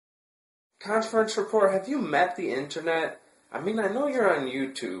Conference report, have you met the internet? I mean, I know you're on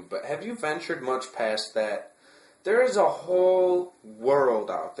YouTube, but have you ventured much past that? There is a whole world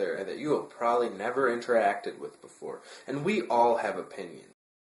out there that you have probably never interacted with before, and we all have opinions.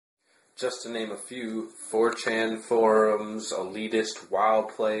 Just to name a few, 4chan forums, elitist WoW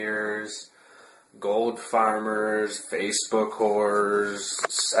players, gold farmers, Facebook whores,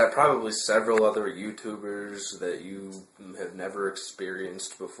 probably several other YouTubers that you have never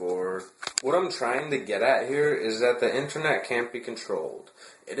experienced before. What I'm trying to get at here is that the internet can't be controlled.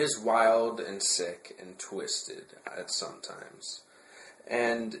 It is wild and sick and twisted at sometimes.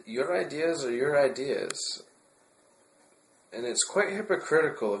 And your ideas are your ideas. And it's quite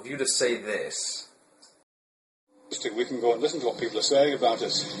hypocritical of you to say this. We can go and listen to what people are saying about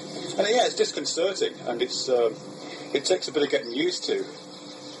us. And yeah, it's disconcerting, and it takes a bit of getting used to.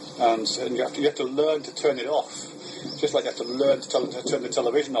 And you have to learn to turn it off. Just like you have to learn to turn the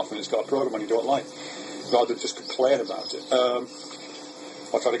television off when it's got a program on you don't like, rather than just complain about it.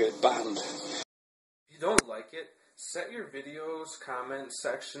 Or try to get it banned. If you don't like it, set your videos comment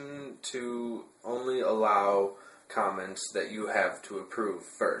section to only allow comments that you have to approve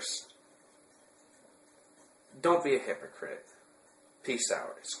first. Don't be a hypocrite. Peace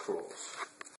out. It's cruel.